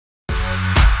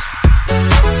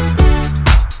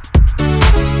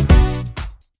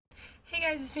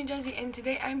guys, it's me Jessie, and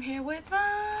today I'm here with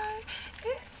my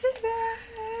Ipsy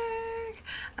Bag.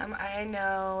 I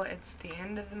know it's the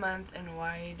end of the month, and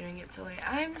why are you doing it so late?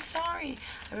 I'm sorry.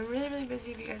 I've been really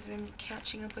busy. If you guys have been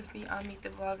catching up with me on Meet the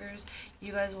Vloggers,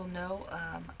 you guys will know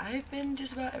I've been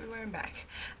just about everywhere and back.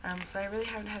 So I really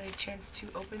haven't had a chance to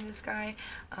open this guy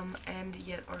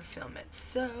or film it.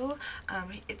 So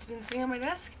it's been sitting on my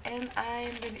desk, and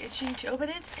I've been itching to open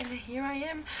it, and here I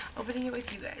am opening it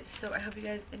with you guys. So I hope you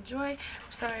guys enjoy.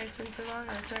 I'm sorry it's been so long,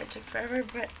 I'm sorry it took forever,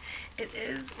 but it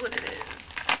is what it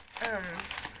is.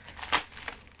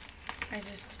 I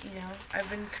just, I've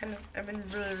been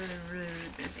really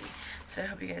busy, so I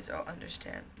hope you guys all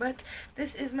understand. But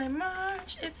this is my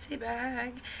March Ipsy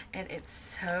bag, and it's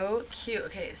so cute.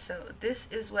 Okay, so this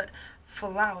is what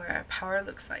flower power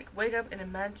looks like. Wake up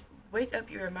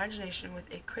your imagination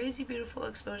with a crazy beautiful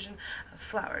explosion of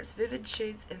flowers. Vivid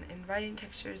shades and inviting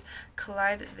textures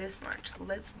collide this March.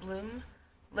 Let's bloom.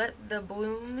 Let the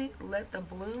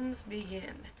blooms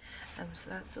begin.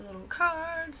 So that's the little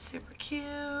card, super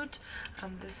cute.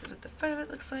 This is what the front of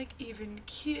it looks like, even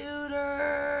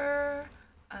cuter.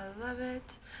 I love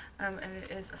it. And it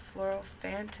is a floral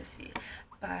fantasy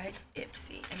by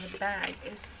Ipsy, and the bag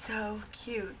is so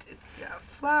cute. It's got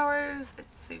flowers,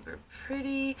 it's super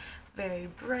pretty, very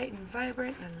bright and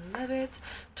vibrant, and I love it.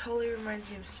 Totally reminds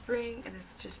me of spring, and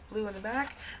it's just blue on the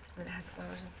back, and it has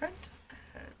flowers in front.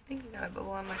 I think I got a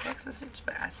bubble on my text message,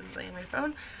 but Aspen's laying on my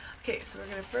phone. Okay, so we're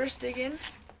gonna first dig in,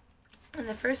 and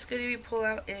the first goodie we pull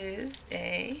out is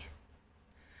a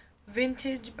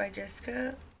Vintage by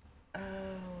Jessica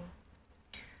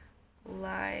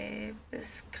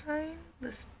Liebeskind.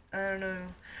 I don't know,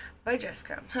 by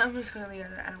Jessica. I'm just gonna leave it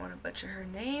at that. I don't want to butcher her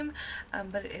name,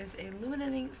 but it is a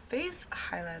illuminating face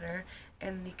highlighter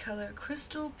in the color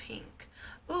Crystal Pink.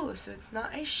 Oh, so it's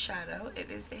not a shadow, it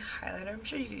is a highlighter. I'm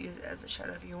sure you could use it as a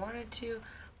shadow if you wanted to,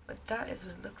 but that is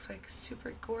what it looks like.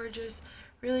 Super gorgeous,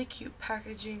 really cute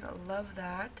packaging. I love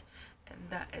that, and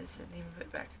that is the name of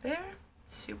it back there.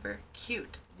 Super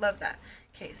cute, love that.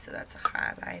 Okay, so that's a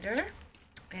highlighter,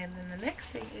 and then the next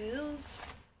thing is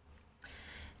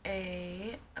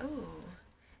a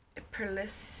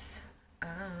Pur-Lisse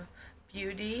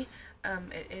Beauty.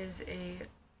 It is a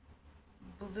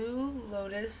Blue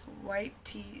Lotus White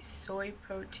Tea Soy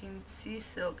Protein Sea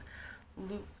Silk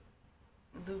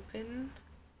Lupin.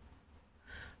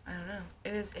 I don't know.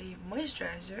 It is a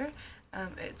moisturizer.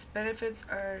 Its benefits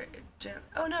are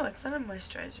oh no, it's not a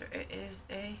moisturizer. It is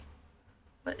a,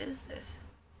 what is this?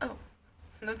 Oh,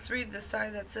 let's read the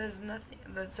side that says nothing.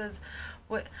 That says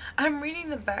what? I'm reading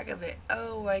the back of it.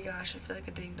 Oh my gosh, I feel like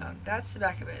a ding dong. That's the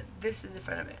back of it. This is the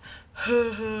front of it.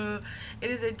 It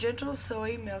is a gentle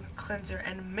soy milk cleanser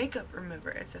and makeup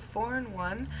remover. It's a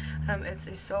 4-in-1. It's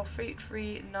a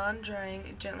sulfate-free,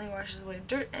 non-drying, gently washes away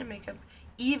dirt and makeup,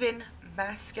 even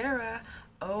mascara.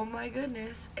 Oh my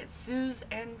goodness, it soothes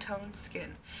and tones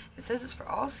skin. It says it's for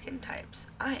all skin types.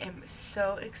 I am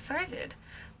so excited.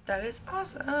 That is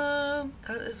awesome.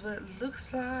 That is what it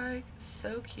looks like.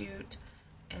 So cute,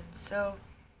 and so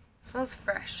smells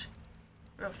fresh,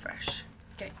 real fresh.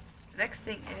 Okay, next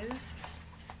thing is,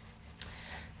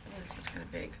 this is kind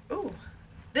of big. Ooh,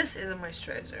 this is a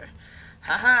moisturizer.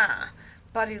 Haha,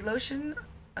 body lotion.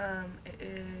 It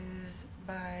is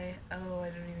by, oh, I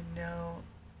don't even know,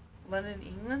 London,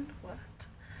 England? What?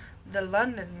 The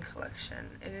London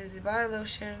collection. It is a body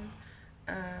lotion.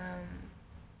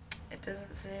 It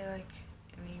doesn't say like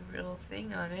any real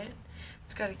thing on it.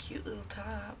 It's got a cute little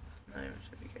top. I'm not even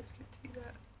sure if you guys can see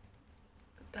that.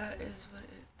 But that is what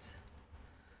its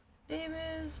name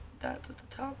is. That's what the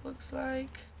top looks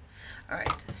like.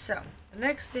 Alright, so the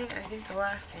next thing, I think the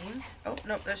last thing, oh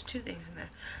no, there's two things in there.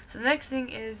 So the next thing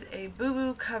is a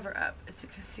Boo Cover-Up. It's a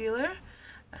concealer.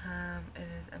 It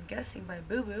is, I'm guessing, by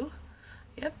Boo.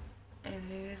 Yep. And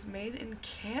it is made in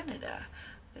Canada.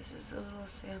 This is the little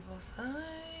sample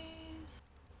size.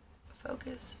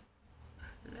 Focus.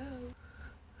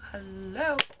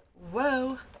 Hello.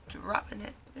 Whoa. Dropping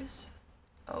it.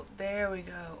 Oh, there we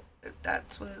go.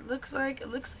 That's what it looks like. It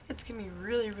looks like it's gonna be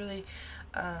really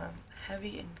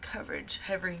heavy in coverage.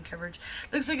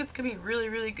 Looks like it's gonna be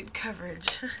really good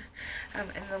coverage. And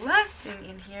the last thing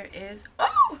in here is,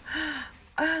 oh,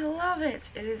 I love it.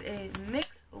 It is a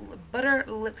Nyx Butter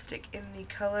Lipstick in the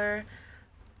color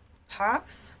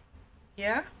Pops.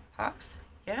 Yeah, Pops.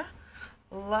 Yeah,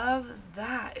 love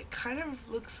that. It kind of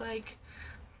looks like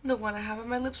the one I have on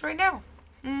my lips right now.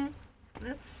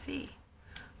 Let's see.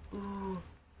 Ooh,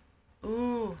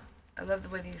 I love the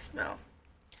way these smell.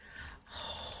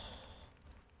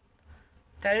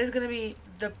 That is gonna be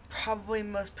the probably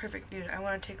most perfect nude. I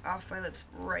want to take off my lips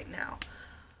right now.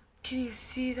 Can you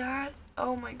see that?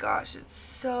 Oh my gosh, it's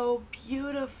so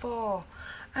beautiful.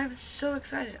 I'm so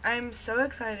excited. I'm so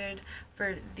excited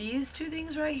for these two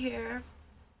things right here.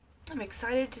 I'm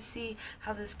excited to see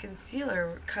how this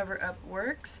concealer cover-up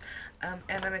works,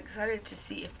 and I'm excited to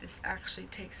see if this actually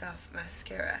takes off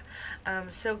mascara.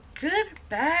 So good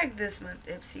bag this month,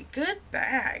 Ipsy. Good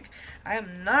bag. I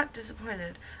am not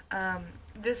disappointed.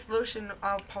 This lotion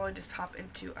I'll probably just pop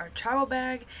into our travel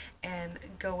bag and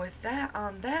go with that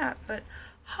on that, but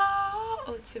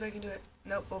let's see if I can do it.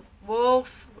 Nope,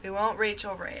 we won't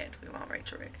Rachel Ray it. We won't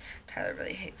Rachel Ray it. Tyler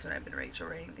really hates when I've been Rachel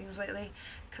Raying things lately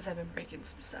because I've been breaking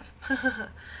some stuff.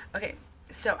 Okay,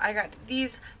 so I got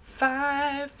these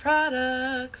 5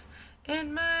 products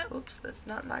in my, oops, let's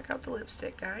not knock out the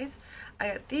lipstick, guys. I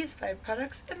got these 5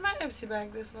 products in my Ipsy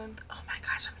bag this month. Oh my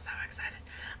gosh, I'm so excited.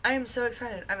 I am so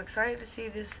excited. I'm excited to see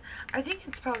this. I think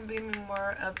it's probably going to be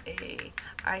more of a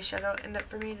eyeshadow end up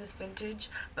for me, this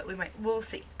vintage, but we'll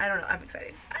see. I don't know. I'm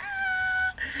excited.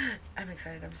 I'm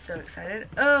excited. I'm so excited.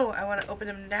 Oh, I want to open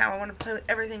them now. I want to play with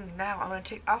everything now. I want to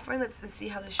take off my lips and see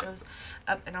how this shows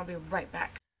up, and I'll be right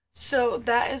back. So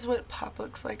that is what pop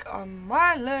looks like on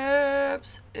my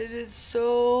lips. It is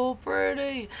so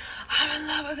pretty. I'm in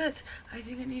love with it. I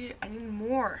think I need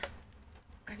more.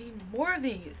 I need more of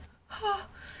these.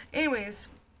 Anyways,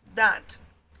 that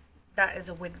is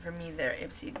a win for me there,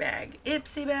 Ipsy Bag.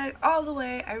 Ipsy Bag all the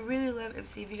way. I really love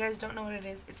Ipsy. If you guys don't know what it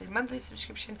is, it's a monthly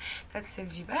subscription that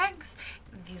sends you bags,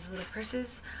 these little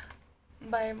purses.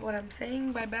 By what I'm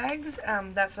saying, by bags,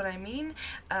 that's what I mean,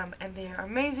 and they are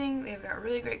amazing. They've got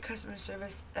really great customer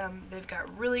service. They've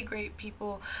got really great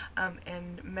people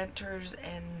and mentors,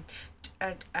 and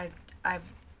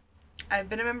I've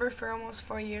been a member for almost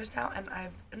 4 years now, and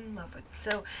I'm in love with it.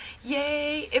 So,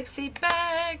 yay, Ipsy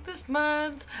Bag this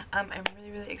month. I'm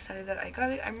really excited that I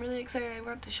got it. I'm really excited I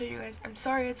want to show you guys. I'm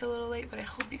sorry it's a little late, but I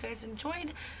hope you guys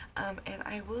enjoyed, and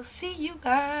I will see you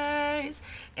guys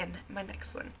in my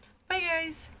next one. Bye,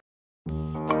 guys.